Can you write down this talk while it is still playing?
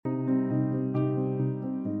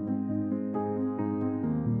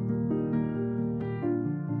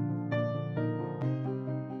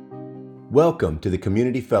Welcome to the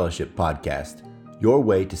Community Fellowship Podcast, your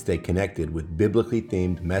way to stay connected with biblically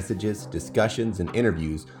themed messages, discussions, and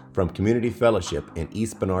interviews from Community Fellowship in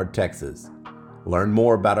East Bernard, Texas. Learn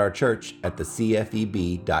more about our church at the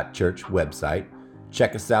cfeb.church website,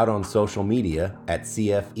 check us out on social media at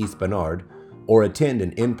CF East Bernard, or attend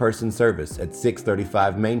an in-person service at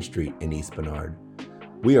 635 Main Street in East Bernard.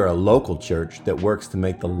 We are a local church that works to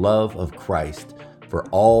make the love of Christ for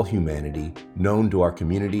all humanity known to our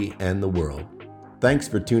community and the world. Thanks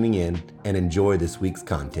for tuning in and enjoy this week's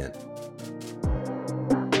content.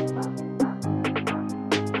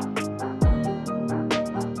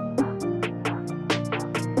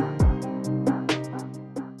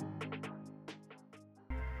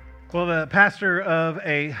 Well, the pastor of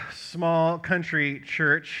a small country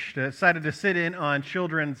church decided to sit in on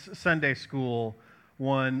children's Sunday school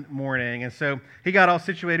one morning. And so he got all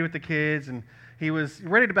situated with the kids, and he was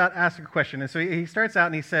ready to about ask a question. And so he starts out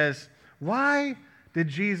and he says, "Why did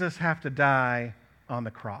Jesus have to die on the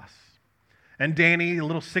cross?" And Danny, a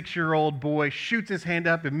little 6-year-old boy, shoots his hand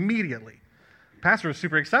up immediately. The pastor was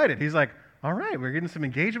super excited. He's like, all right, we're getting some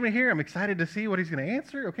engagement here. I'm excited to see what he's going to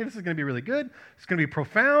answer. Okay, this is going to be really good. It's going to be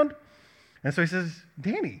profound. And so he says,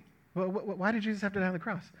 "Danny, why did Jesus have to die on the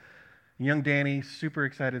cross?" And young Danny, super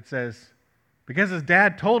excited, says, "Because his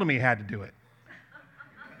dad told him he had to do it."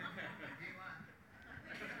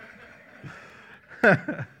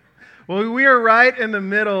 Well, we are right in the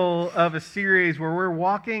middle of a series where we're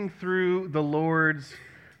walking through the Lord's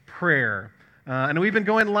Prayer. And we've been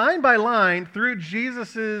going line by line through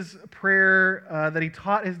Jesus' prayer that he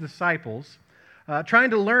taught his disciples,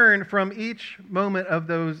 trying to learn from each moment of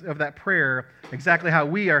that prayer exactly how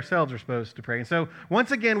we ourselves are supposed to pray. And so,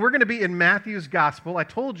 once again, we're going to be in Matthew's Gospel. I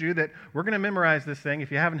told you that we're going to memorize this thing.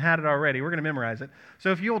 If you haven't had it already, we're going to memorize it.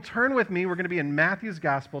 So if you'll turn with me, we're going to be in Matthew's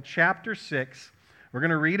Gospel, chapter 6. We're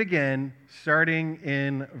going to read again, starting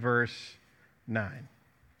in verse 9.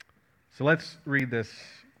 So let's read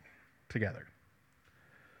this together.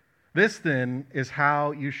 "This then is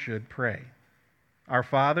how you should pray. Our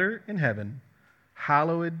Father in heaven,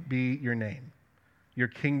 hallowed be your name. Your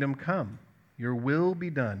kingdom come, your will be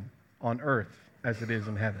done on earth as it is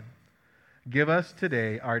in heaven. Give us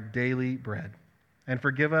today our daily bread, and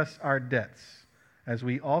forgive us our debts, as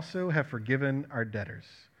we also have forgiven our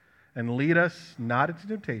debtors. And lead us not into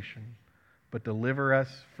temptation, but deliver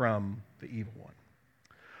us from the evil one."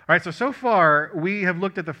 All right, so far, we have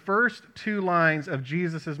looked at the first 2 lines of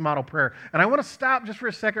Jesus' model prayer. And I want to stop just for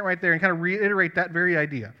a second right there and kind of reiterate that very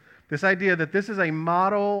idea. This idea that this is a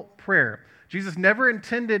model prayer. Jesus never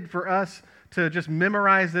intended for us to just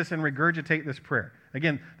memorize this and regurgitate this prayer.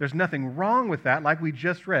 Again, there's nothing wrong with that, like we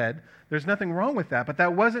just read. There's nothing wrong with that, but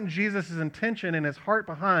that wasn't Jesus' intention and his heart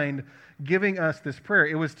behind giving us this prayer.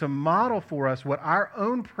 It was to model for us what our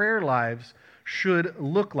own prayer lives should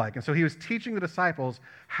look like. And so he was teaching the disciples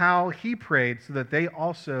how he prayed so that they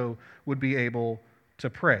also would be able to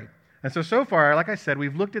pray. And so far, like I said,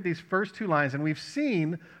 we've looked at these first 2 lines, and we've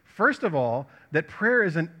seen, first of all, that prayer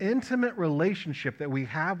is an intimate relationship that we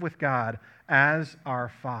have with God as our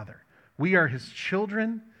Father. We are his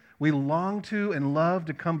children. We long to and love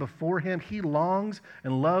to come before him. He longs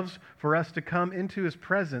and loves for us to come into his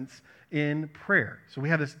presence in prayer. So we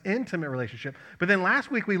have this intimate relationship. But then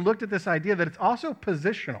last week we looked at this idea that it's also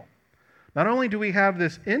positional. Not only do we have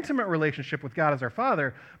this intimate relationship with God as our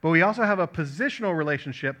Father, but we also have a positional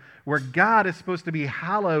relationship where God is supposed to be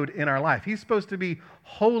hallowed in our life. He's supposed to be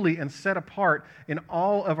holy and set apart in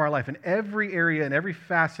all of our life, in every area, in every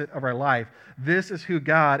facet of our life. This is who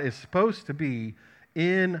God is supposed to be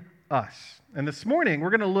in us. And this morning, we're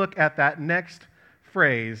going to look at that next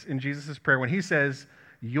phrase in Jesus' prayer when he says,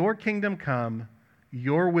 "Your kingdom come,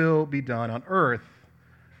 your will be done on earth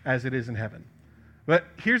as it is in heaven." But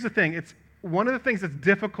here's the thing. It's one of the things that's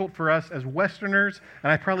difficult for us as Westerners,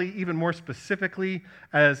 and I probably even more specifically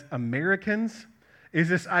as Americans, is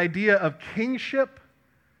this idea of kingship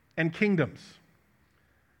and kingdoms.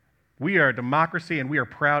 We are a democracy, and we are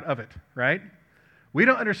proud of it, right? We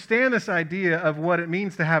don't understand this idea of what it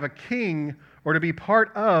means to have a king or to be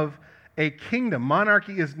part of a kingdom.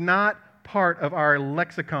 Monarchy is not part of our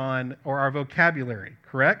lexicon or our vocabulary,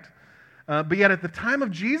 correct? But yet at the time of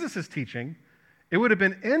Jesus' teaching, it would have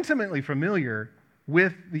been intimately familiar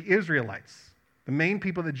with the Israelites, the main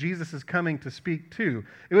people that Jesus is coming to speak to.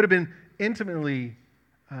 It would have been intimately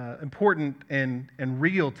important and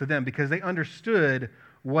real to them because they understood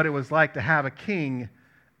what it was like to have a king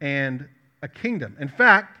and a kingdom. In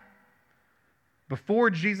fact, before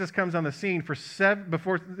Jesus comes on the scene,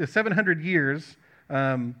 before the 700 years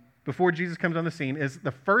before Jesus comes on the scene, is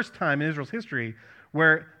the first time in Israel's history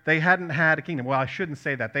where they hadn't had a kingdom. Well, I shouldn't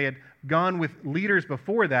say that. They had gone with leaders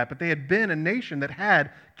before that, but they had been a nation that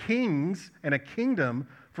had kings and a kingdom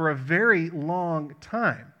for a very long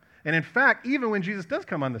time. And in fact, even when Jesus does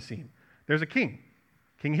come on the scene, there's a king,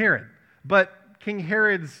 King Herod. But King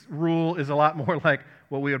Herod's rule is a lot more like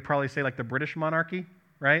what we would probably say like the British monarchy,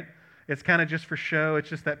 right? It's kind of just for show. It's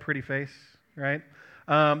just that pretty face, right?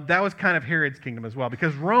 That was kind of Herod's kingdom as well,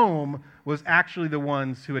 because Rome was actually the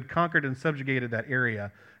ones who had conquered and subjugated that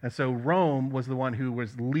area. And so Rome was the one who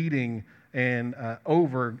was leading and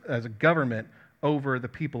over, as a government, over the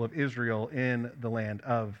people of Israel in the land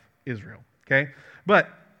of Israel, okay? But,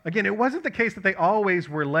 again, it wasn't the case that they always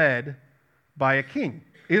were led by a king.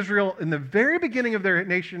 Israel, in the very beginning of their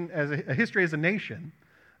nation, as a history as a nation,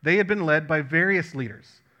 they had been led by various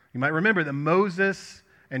leaders. You might remember that Moses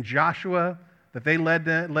and Joshua, that they led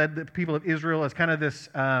the people of Israel as kind of this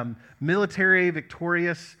military,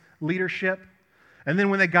 victorious leadership. And then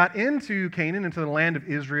when they got into Canaan, into the land of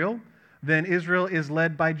Israel, then Israel is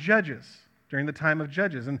led by judges during the time of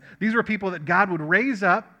Judges. And these were people that God would raise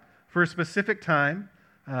up for a specific time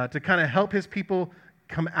to kind of help his people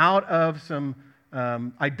come out of some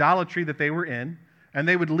idolatry that they were in. And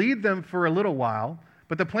they would lead them for a little while.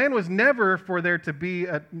 But the plan was never for there to be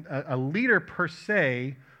a leader per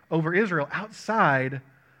se over Israel outside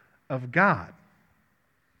of God.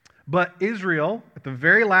 But Israel, at the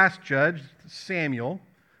very last judge, Samuel,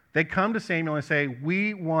 they come to Samuel and say,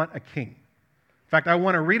 we want a king. In fact, I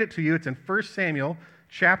want to read it to you. It's in 1 Samuel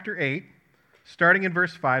chapter 8, starting in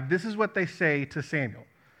verse 5. This is what they say to Samuel.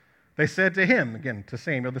 They said to him, again, to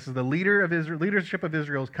Samuel, this is the leadership of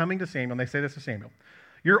Israel is coming to Samuel, and they say this to Samuel.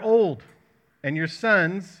 You're old, and your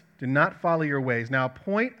sons do not follow your ways. Now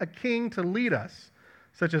appoint a king to lead us,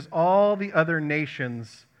 such as all the other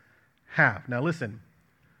nations have. Now listen,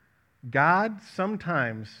 God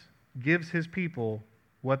sometimes gives his people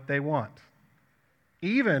what they want,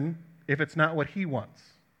 even if it's not what he wants.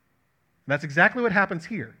 And that's exactly what happens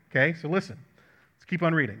here, okay? So listen, let's keep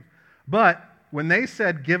on reading. But when they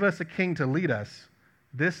said, give us a king to lead us,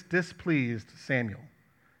 this displeased Samuel.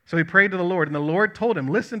 So he prayed to the Lord, and the Lord told him,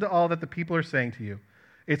 listen to all that the people are saying to you.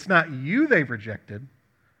 It's not you they've rejected,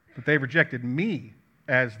 but they've rejected me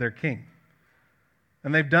as their king.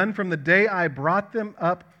 And they've done from the day I brought them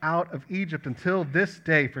up out of Egypt until this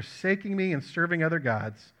day, forsaking me and serving other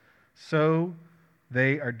gods, so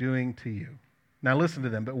they are doing to you. Now listen to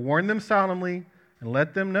them, but warn them solemnly and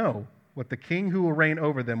let them know what the king who will reign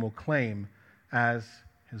over them will claim as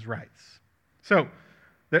his rights. So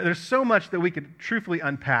there's so much that we could truthfully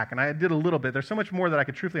unpack, and I did a little bit. There's so much more that I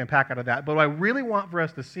could truthfully unpack out of that. But what I really want for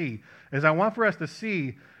us to see is I want for us to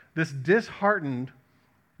see this disheartened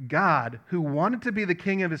God who wanted to be the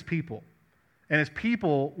king of his people, and his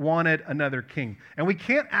people wanted another king. And we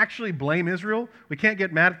can't actually blame Israel. We can't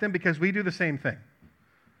get mad at them because we do the same thing.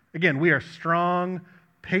 Again, we are strong,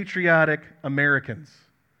 patriotic Americans,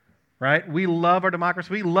 right? We love our democracy.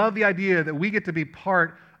 We love the idea that we get to be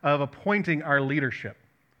part of appointing our leadership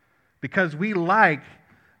because we like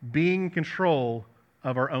being in control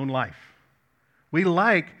of our own life. We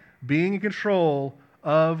like being in control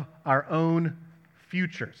of our own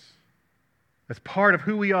futures. That's part of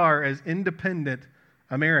who we are as independent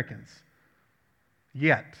Americans.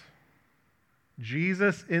 Yet,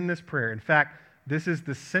 Jesus in this prayer, in fact, this is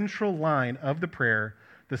the central line of the prayer,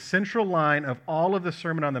 the central line of all of the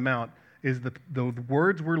Sermon on the Mount is the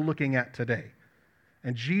words we're looking at today.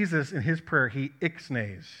 And Jesus in his prayer, he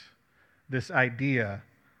ixnays this idea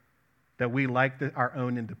that we like our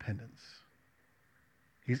own independence.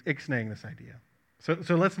 He's ixnaying this idea.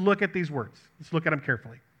 So let's look at these words. Let's look at them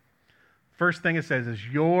carefully. First thing it says is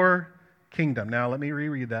your kingdom. Now let me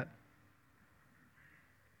reread that.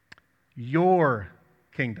 Your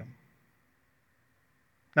kingdom.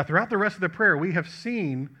 Now throughout the rest of the prayer, we have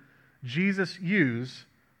seen Jesus use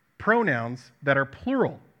pronouns that are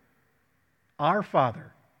plural. Our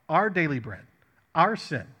Father, our daily bread, our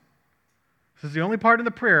sin. This is the only part in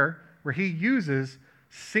the prayer where he uses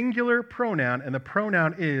singular pronoun, and the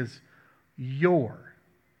pronoun is your,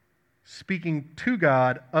 speaking to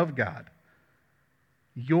God, of God.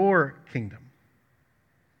 Your kingdom.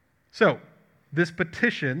 So, this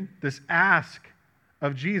petition, this ask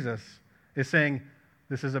of Jesus is saying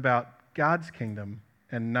this is about God's kingdom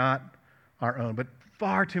and not our own. But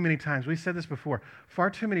far too many times, we said this before, far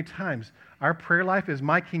too many times, our prayer life is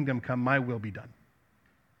my kingdom come, my will be done.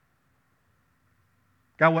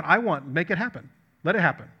 God, what I want, make it happen. Let it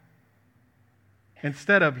happen.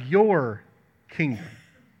 Instead of your kingdom.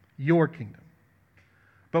 Your kingdom.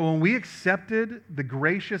 But when we accepted the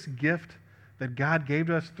gracious gift that God gave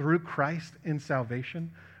to us through Christ in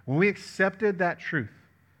salvation, When we accepted that truth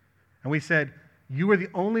and we said, you are the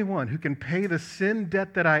only one who can pay the sin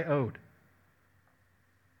debt that I owed.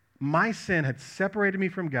 My sin had separated me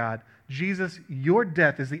from God. Jesus, your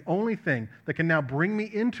death is the only thing that can now bring me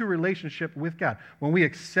into relationship with God. When we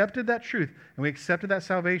accepted that truth and we accepted that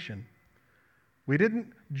salvation, we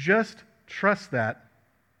didn't just trust that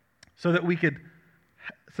so that we could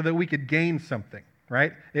gain something,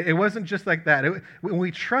 right? It wasn't just like that. When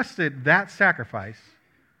we trusted that sacrifice,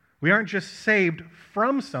 we aren't just saved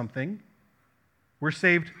from something, we're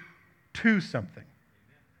saved to something.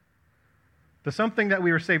 The something that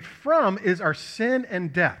we were saved from is our sin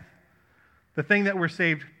and death. The thing that we're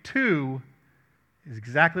saved to is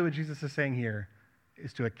exactly what Jesus is saying here,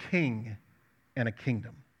 is to a king and a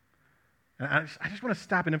kingdom. And I just want to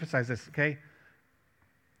stop and emphasize this, okay?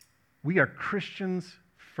 We are Christians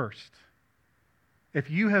first.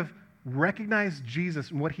 If you have recognized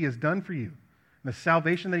Jesus and what he has done for you, and the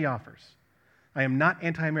salvation that he offers, I am not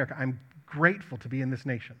anti-America. I'm grateful to be in this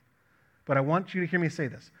nation. But I want you to hear me say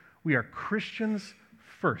this. We are Christians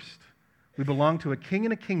first. We belong to a king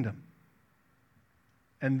and a kingdom,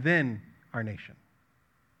 and then our nation.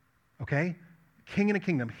 Okay? King and a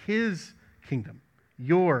kingdom. His kingdom.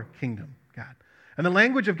 Your kingdom, God. And the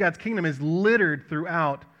language of God's kingdom is littered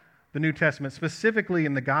throughout the New Testament, specifically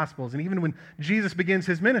in the Gospels, and even when Jesus begins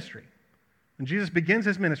his ministry. When Jesus begins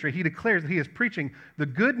his ministry, he declares that he is preaching the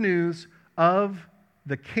good news of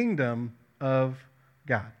the kingdom of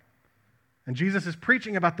God. And Jesus is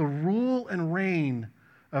preaching about the rule and reign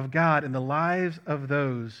of God in the lives of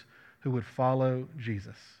those who would follow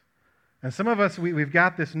Jesus. And some of us, we've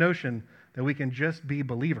got this notion that we can just be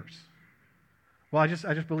believers. Well, I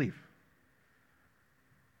just believe.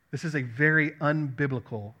 This is a very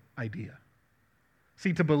unbiblical idea.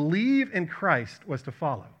 See, to believe in Christ was to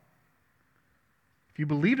follow. If you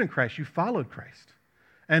believed in Christ, you followed Christ.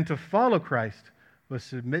 And to follow Christ was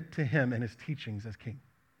submit to him and his teachings as king.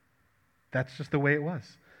 That's just the way it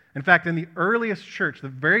was. In fact, in the earliest church, the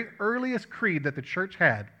very earliest creed that the church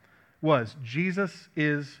had was, Jesus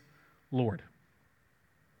is Lord.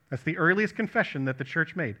 That's the earliest confession that the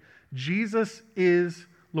church made. Jesus is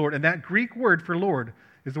Lord. And that Greek word for Lord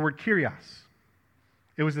is the word Kyrios.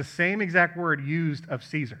 It was the same exact word used of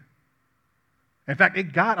Caesar. In fact,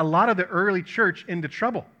 it got a lot of the early church into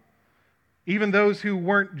trouble. Even those who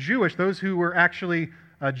weren't Jewish, those who were actually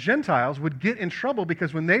Gentiles, would get in trouble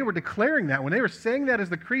because when they were declaring that, when they were saying that as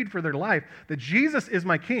the creed for their life, that Jesus is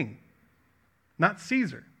my king, not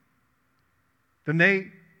Caesar, then they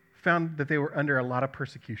found that they were under a lot of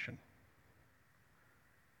persecution.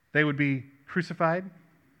 They would be crucified,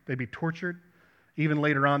 they'd be tortured, even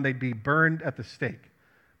later on they'd be burned at the stake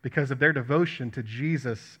because of their devotion to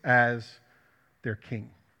Jesus as their king.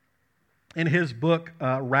 In his book,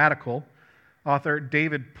 Radical, author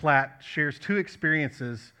David Platt shares two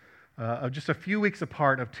experiences of just a few weeks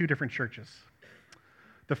apart of two different churches.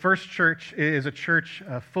 The first church is a church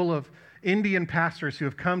full of Indian pastors who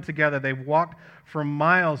have come together. They've walked for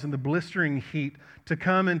miles in the blistering heat to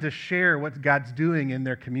come and to share what God's doing in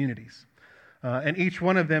their communities. And each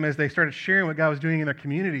one of them, as they started sharing what God was doing in their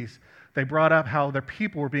communities, they brought up how their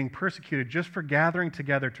people were being persecuted just for gathering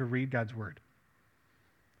together to read God's word.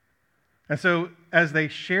 And so as they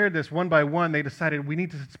shared this one by one, they decided we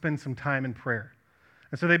need to spend some time in prayer.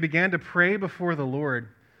 And so they began to pray before the Lord,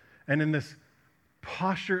 and in this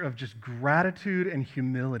posture of just gratitude and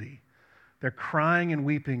humility, they're crying and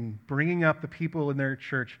weeping, bringing up the people in their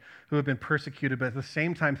church who have been persecuted, but at the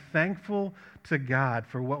same time thankful to God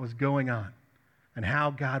for what was going on and how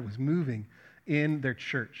God was moving in their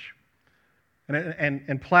church.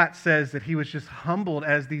 And Platt says that he was just humbled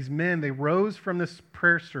as these men, they rose from this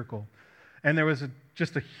prayer circle, and there was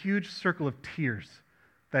just a huge circle of tears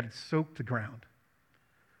that had soaked the ground.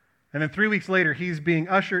 And then 3 weeks later, he's being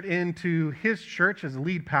ushered into his church as a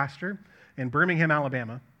lead pastor in Birmingham,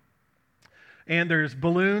 Alabama. And there's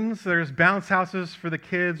balloons, there's bounce houses for the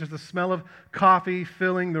kids, there's the smell of coffee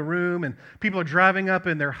filling the room, and people are driving up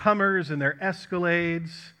in their Hummers and their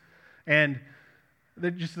Escalades, and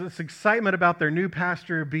there's just this excitement about their new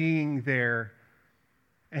pastor being there.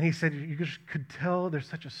 And he said, you just could tell there's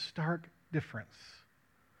such a stark difference.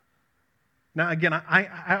 Now, again,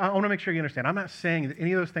 I want to make sure you understand. I'm not saying that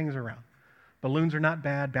any of those things are wrong. Balloons are not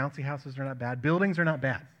bad. Bouncy houses are not bad. Buildings are not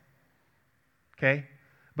bad. Okay?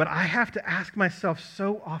 But I have to ask myself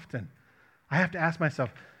so often, I have to ask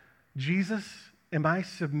myself, Jesus, am I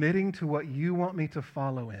submitting to what you want me to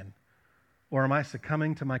follow in? Or am I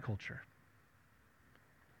succumbing to my culture?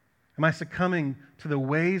 Am I succumbing to the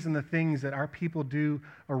ways and the things that our people do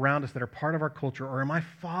around us that are part of our culture? Or am I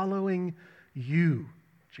following you,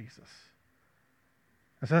 Jesus?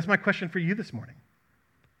 And so that's my question for you this morning.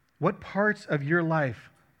 What parts of your life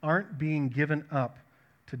aren't being given up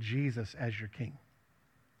to Jesus as your king?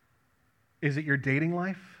 Is it your dating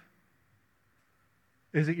life?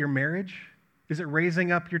 Is it your marriage? Is it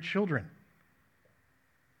raising up your children?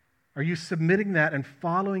 Are you submitting that and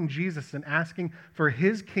following Jesus and asking for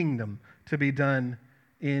his kingdom to be done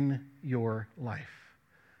in your life?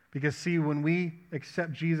 Because see, when we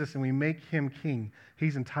accept Jesus and we make him king,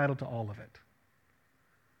 he's entitled to all of it.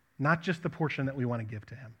 Not just the portion that we want to give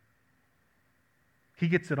to him. He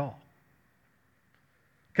gets it all.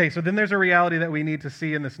 Okay, so then there's a reality that we need to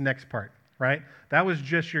see in this next part, right? That was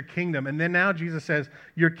just your kingdom. And then now Jesus says,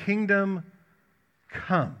 your kingdom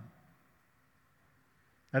come.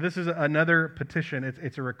 Now this is another petition.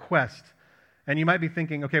 It's a request. And you might be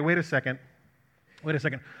thinking, okay, wait a second.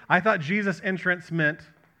 I thought Jesus' entrance meant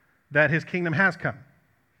that his kingdom has come.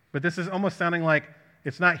 But this is almost sounding like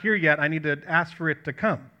it's not here yet. I need to ask for it to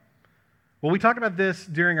come. Well, we talked about this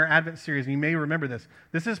during our Advent series, and you may remember this.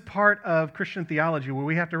 This is part of Christian theology where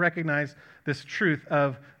we have to recognize this truth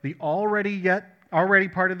of the already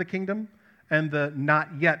part of the kingdom and the not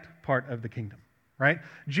yet part of the kingdom, right?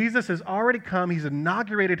 Jesus has already come. He's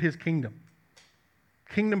inaugurated his kingdom.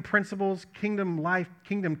 Kingdom principles, kingdom life,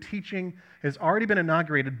 kingdom teaching has already been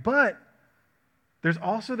inaugurated, but there's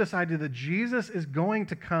also this idea that Jesus is going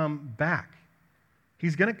to come back.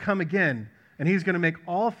 He's going to come again, and he's going to make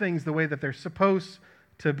all things the way that they're supposed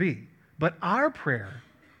to be. But our prayer,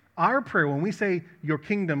 when we say, your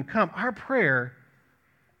kingdom come, our prayer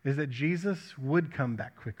is that Jesus would come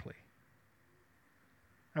back quickly.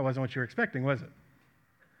 That wasn't what you were expecting, was it?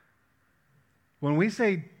 When we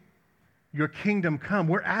say, your kingdom come,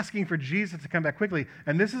 we're asking for Jesus to come back quickly.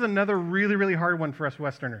 And this is another really, really hard one for us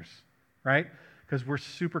Westerners, right? Because we're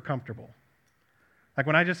super comfortable. Like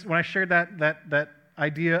when I shared that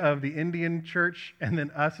idea of the Indian church and then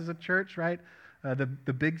us as a church, right?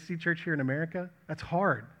 The Big C church here in America, that's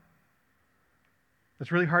hard.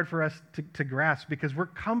 That's really hard for us to grasp because we're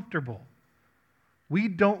comfortable. We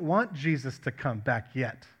don't want Jesus to come back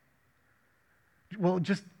yet. Well,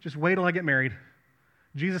 just wait till I get married.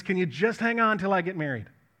 Jesus, can you just hang on till I get married?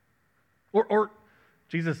 Or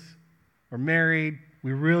Jesus, we're married,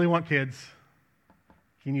 we really want kids.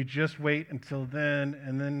 Can you just wait until then?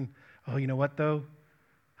 And then, oh, you know what though?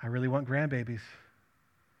 I really want grandbabies.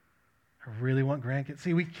 I really want grandkids.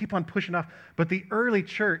 See, we keep on pushing off. But the early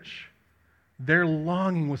church, their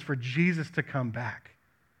longing was for Jesus to come back.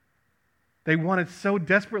 They wanted so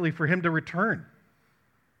desperately for him to return.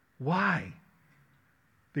 Why?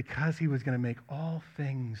 Because he was going to make all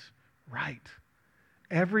things right.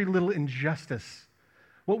 Every little injustice.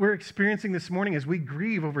 What we're experiencing this morning as we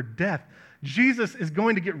grieve over death, Jesus is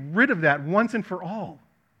going to get rid of that once and for all.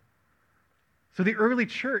 So the early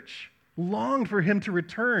church longed for him to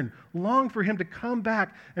return, longed for him to come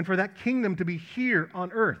back, and for that kingdom to be here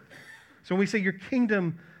on earth. So when we say, your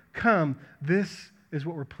kingdom come, this is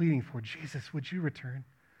what we're pleading for. Jesus, would you return?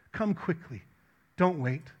 Come quickly. Don't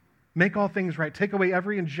wait. Make all things right. Take away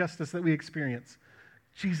every injustice that we experience.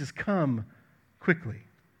 Jesus, come quickly.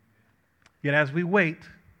 Yet as we wait,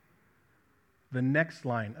 the next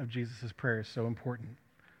line of Jesus' prayer is so important.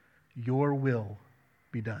 Your will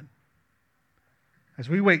be done. As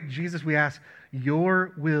we wait, Jesus, we ask,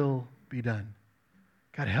 your will be done.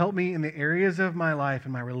 God, help me in the areas of my life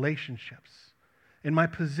and my relationships, in my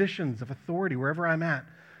positions of authority, wherever I'm at,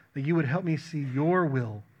 that you would help me see your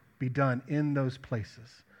will be done in those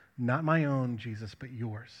places. Not my own, Jesus, but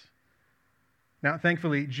yours. Now,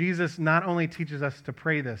 thankfully, Jesus not only teaches us to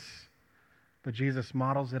pray this, but Jesus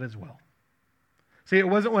models it as well. See, it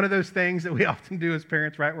wasn't one of those things that we often do as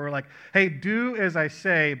parents, right? Where we're like, hey, do as I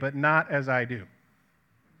say, but not as I do.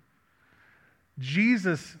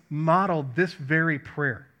 Jesus modeled this very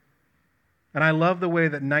prayer. And I love the way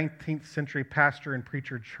that 19th century pastor and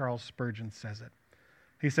preacher Charles Spurgeon says it.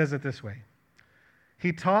 He says it this way.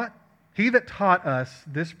 He that taught us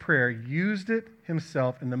this prayer used it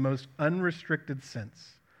himself in the most unrestricted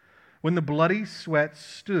sense. When the bloody sweat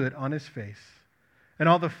stood on his face, and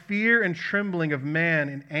all the fear and trembling of man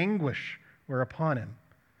in anguish were upon him,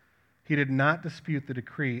 he did not dispute the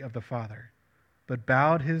decree of the Father, but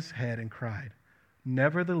bowed his head and cried,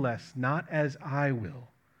 nevertheless, not as I will,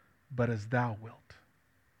 but as thou wilt.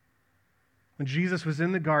 When Jesus was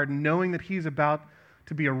in the garden, knowing that he's about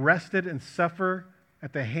to be arrested and suffer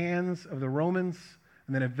at the hands of the Romans,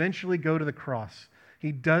 and then eventually go to the cross,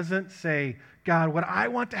 he doesn't say, God, what I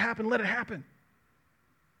want to happen, let it happen.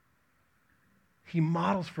 He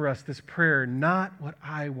models for us this prayer, not what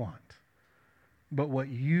I want, but what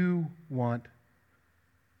you want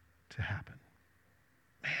to happen.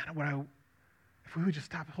 Man, if we would just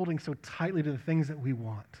stop holding so tightly to the things that we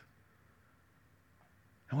want.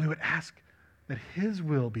 And we would ask that his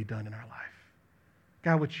will be done in our life.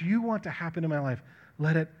 God, what you want to happen in my life,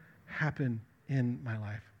 let it happen in my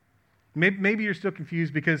life. Maybe you're still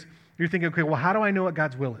confused because you're thinking, okay, well, how do I know what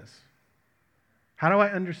God's will is? How do I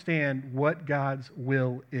understand what God's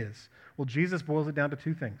will is? Well, Jesus boils it down to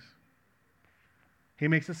two things. He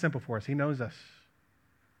makes it simple for us. He knows us.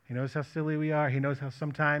 He knows how silly we are. He knows how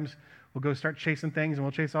sometimes we'll go start chasing things and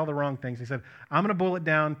we'll chase all the wrong things. He said, I'm going to boil it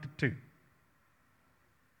down to two.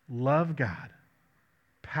 Love God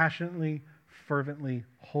passionately, fervently,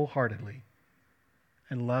 wholeheartedly,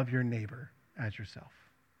 and love your neighbor as yourself.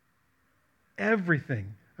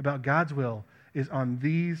 Everything about God's will is on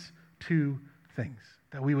these two things,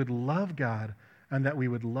 that we would love God and that we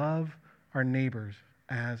would love our neighbors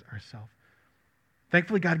as ourselves.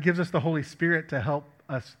 Thankfully, God gives us the Holy Spirit to help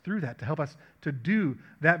us through that, to help us to do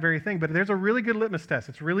that very thing. But there's a really good litmus test.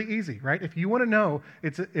 It's really easy, right? If you want to know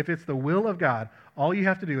if it's the will of God, all you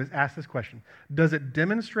have to do is ask this question. Does it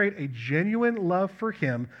demonstrate a genuine love for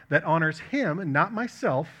him that honors him, not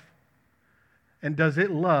myself? And does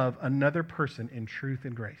it love another person in truth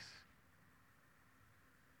and grace?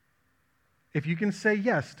 If you can say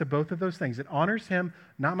yes to both of those things, it honors him,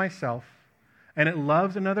 not myself, and it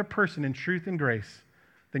loves another person in truth and grace,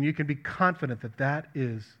 then you can be confident that that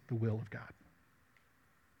is the will of God.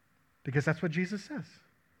 Because that's what Jesus says.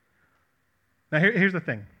 Now, here's the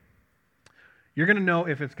thing. You're going to know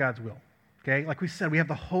if it's God's will, okay? Like we said, we have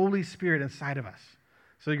the Holy Spirit inside of us.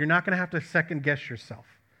 So you're not going to have to second guess yourself.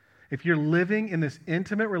 If you're living in this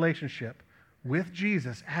intimate relationship with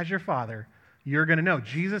Jesus as your Father, you're going to know.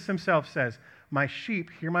 Jesus himself says, my sheep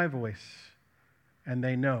hear my voice, and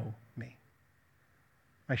they know me.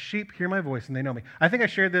 My sheep hear my voice, and they know me. I think I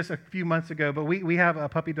shared this a few months ago, but we have a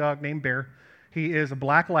puppy dog named Bear. He is a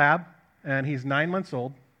black lab, and he's 9 months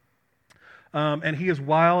old. And he is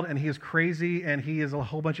wild, and he is crazy, and he is a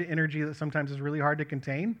whole bunch of energy that sometimes is really hard to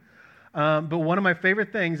contain. But one of my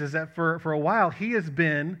favorite things is that for a while, he has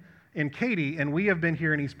been in Katy, and we have been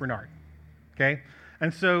here in East Bernard, okay?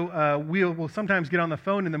 And so we'll sometimes get on the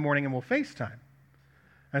phone in the morning, and we'll FaceTime.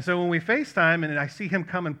 And so when we FaceTime, and I see him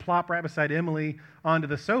come and plop right beside Emily onto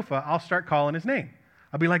the sofa, I'll start calling his name.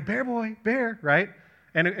 I'll be like, Bear boy, Bear, right?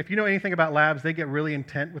 And if you know anything about labs, they get really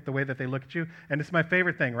intent with the way that they look at you. And it's my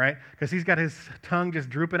favorite thing, right? Because he's got his tongue just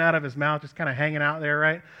drooping out of his mouth, just kind of hanging out there,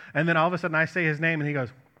 right? And then all of a sudden I say his name, and he goes,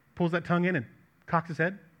 pulls that tongue in and cocks his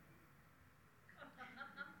head.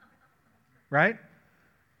 Right?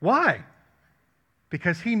 Why?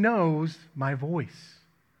 Because he knows my voice.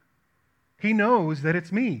 He knows that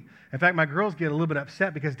it's me. In fact, my girls get a little bit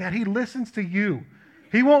upset because, Dad, he listens to you.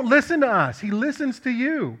 He won't listen to us. He listens to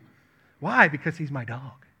you. Why? Because he's my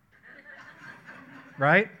dog.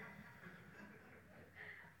 Right?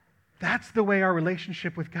 That's the way our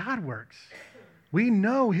relationship with God works. We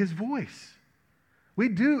know his voice. We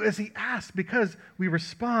do as he asks because we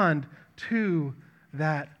respond to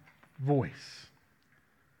that voice.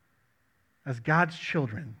 As God's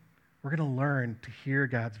children, we're going to learn to hear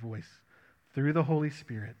God's voice through the Holy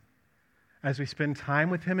Spirit as we spend time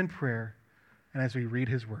with him in prayer and as we read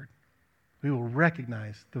his word. We will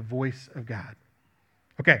recognize the voice of God.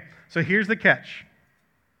 Okay, so here's the catch.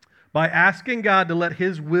 By asking God to let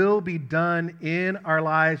his will be done in our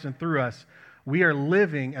lives and through us, we are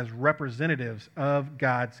living as representatives of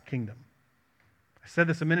God's kingdom. I said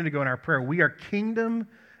this a minute ago in our prayer. We are kingdom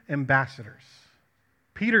ambassadors.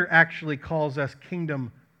 Peter actually calls us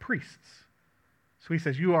kingdom priests. So he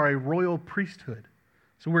says, you are a royal priesthood.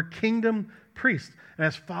 So we're kingdom priests. And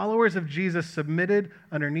as followers of Jesus submitted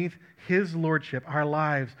underneath his lordship, our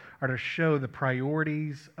lives are to show the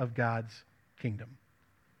priorities of God's kingdom.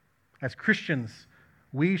 As Christians,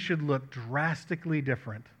 we should look drastically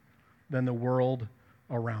different than the world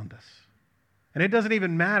around us. And it doesn't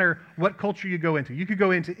even matter what culture you go into. You could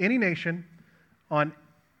go into any nation on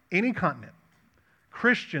any continent.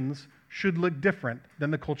 Christians should look different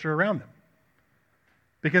than the culture around them.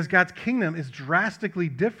 Because God's kingdom is drastically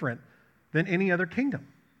different than any other kingdom.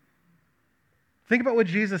 Think about what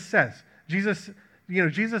Jesus says. Jesus,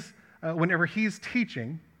 whenever he's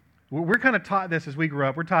teaching, we're kind of taught this as we grew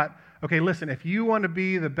up. We're taught, okay, listen, if you want to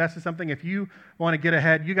be the best at something, if you want to get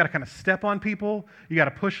ahead, you got to kind of step on people. You got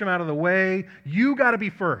to push them out of the way. You got to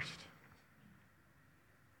be first.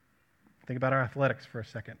 Think about our athletics for a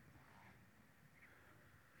second.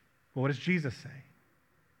 Well, what does Jesus say?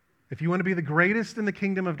 If you want to be the greatest in the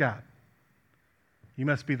kingdom of God, you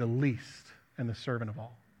must be the least and the servant of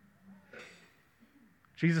all.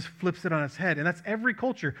 Jesus flips it on its head, and that's every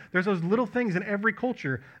culture. There's those little things in every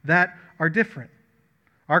culture that are different.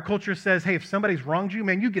 Our culture says, hey, if somebody's wronged you,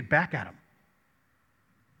 man, you get back at them.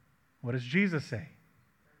 What does Jesus say?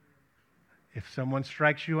 If someone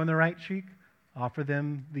strikes you on the right cheek, offer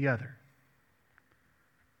them the other.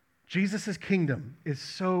 Jesus' kingdom is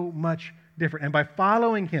so much different. And by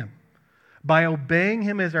following him, by obeying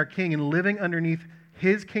him as our king and living underneath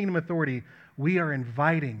his kingdom authority, we are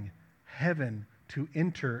inviting heaven to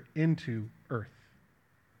enter into earth.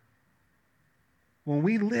 When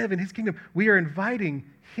we live in his kingdom, we are inviting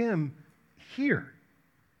him here.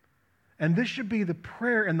 And this should be the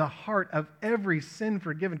prayer in the heart of every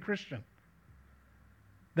sin-forgiven Christian.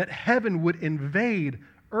 That heaven would invade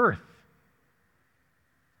earth.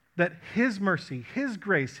 That his mercy, his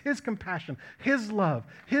grace, his compassion, his love,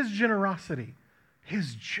 his generosity,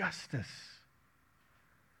 his justice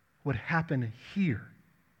would happen here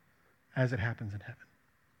as it happens in heaven.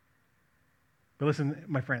 But listen,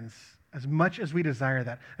 my friends, as much as we desire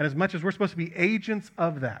that, and as much as we're supposed to be agents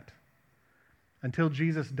of that, until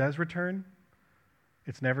Jesus does return,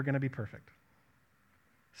 it's never going to be perfect.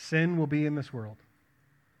 Sin will be in this world.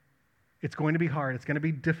 It's going to be hard. It's going to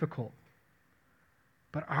be difficult.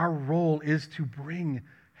 But our role is to bring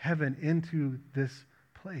heaven into this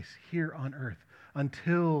place here on earth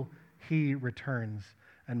until he returns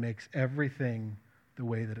and makes everything the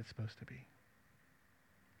way that it's supposed to be.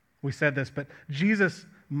 We said this, but Jesus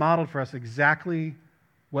modeled for us exactly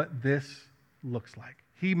what this looks like.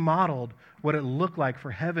 He modeled what it looked like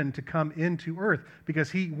for heaven to come into earth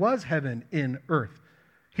because he was heaven in earth.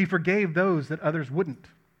 He forgave those that others wouldn't.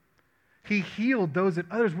 He healed those that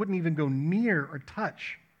others wouldn't even go near or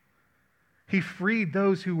touch. He freed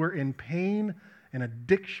those who were in pain and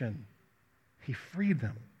addiction. He freed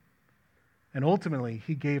them. And ultimately,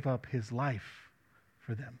 he gave up his life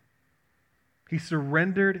for them. He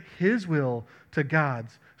surrendered his will to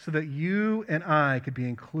God's so that you and I could be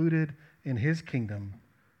included in his kingdom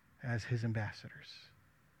as his ambassadors.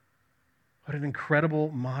 What an incredible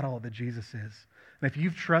model that Jesus is. And if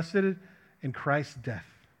you've trusted in Christ's death,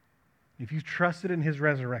 if you've trusted in his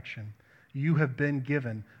resurrection, you have been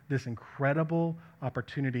given this incredible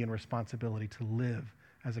opportunity and responsibility to live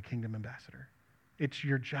as a kingdom ambassador. It's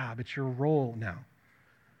your job. It's your role now.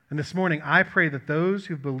 And this morning, I pray that those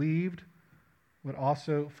who've believed would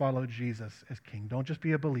also follow Jesus as king. Don't just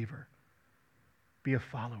be a believer. Be a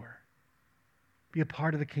follower. Be a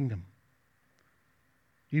part of the kingdom.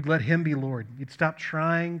 You'd let him be Lord. You'd stop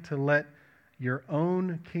trying to let your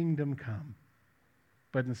own kingdom come.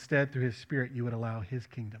 But instead, through his Spirit, you would allow his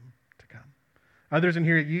kingdom to come. Others in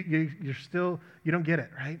here, you don't get it,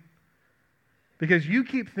 right? Because you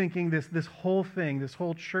keep thinking this whole thing, this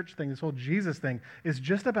whole church thing, this whole Jesus thing is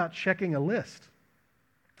just about checking a list.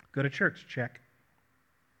 Go to church, check.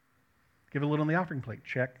 Give a little on the offering plate,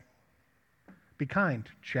 check. Be kind,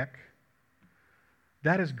 check.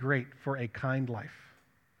 That is great for a kind life.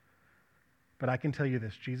 But I can tell you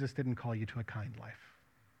this, Jesus didn't call you to a kind life.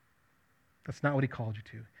 That's not what he called you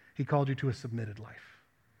to. He called you to a submitted life.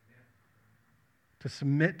 To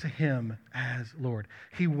submit to him as Lord.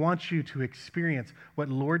 He wants you to experience what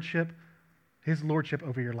his lordship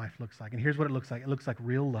over your life looks like. And here's what it looks like. It looks like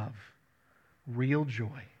real love, real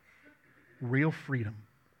joy, real freedom.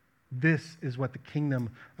 This is what the kingdom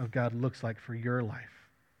of God looks like for your life.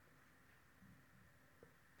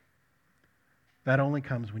 That only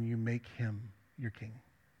comes when you make him your king.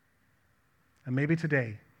 And maybe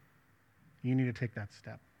today, you need to take that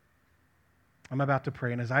step. I'm about to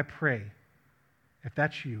pray, and as I pray, if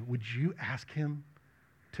that's you, would you ask him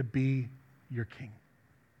to be your king?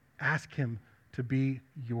 Ask him to be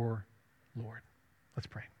your Lord. Let's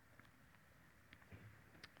pray.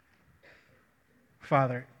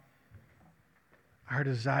 Father, our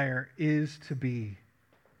desire is to be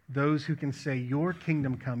those who can say, your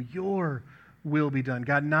kingdom come, your will be done.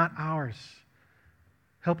 God, not ours.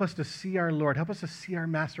 Help us to see our Lord. Help us to see our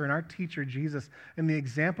Master and our teacher, Jesus, and the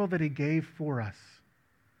example that he gave for us.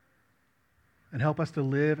 And help us to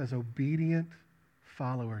live as obedient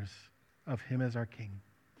followers of him as our King.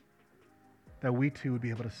 That we too would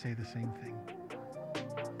be able to say the same thing.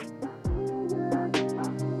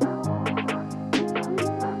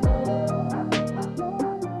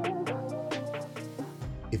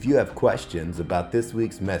 If you have questions about this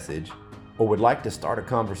week's message, or would like to start a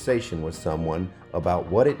conversation with someone about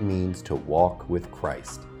what it means to walk with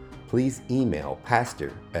Christ, please email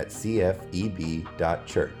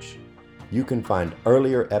pastor@cfeb.church. You can find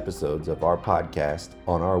earlier episodes of our podcast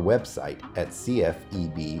on our website at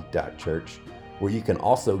cfeb.church, where you can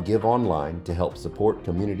also give online to help support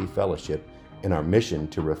Community Fellowship in our mission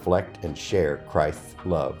to reflect and share Christ's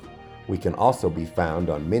love. We can also be found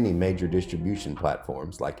on many major distribution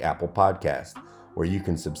platforms like Apple Podcasts, where you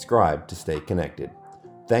can subscribe to stay connected.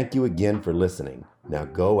 Thank you again for listening. Now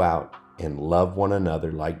go out and love one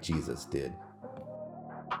another like Jesus did.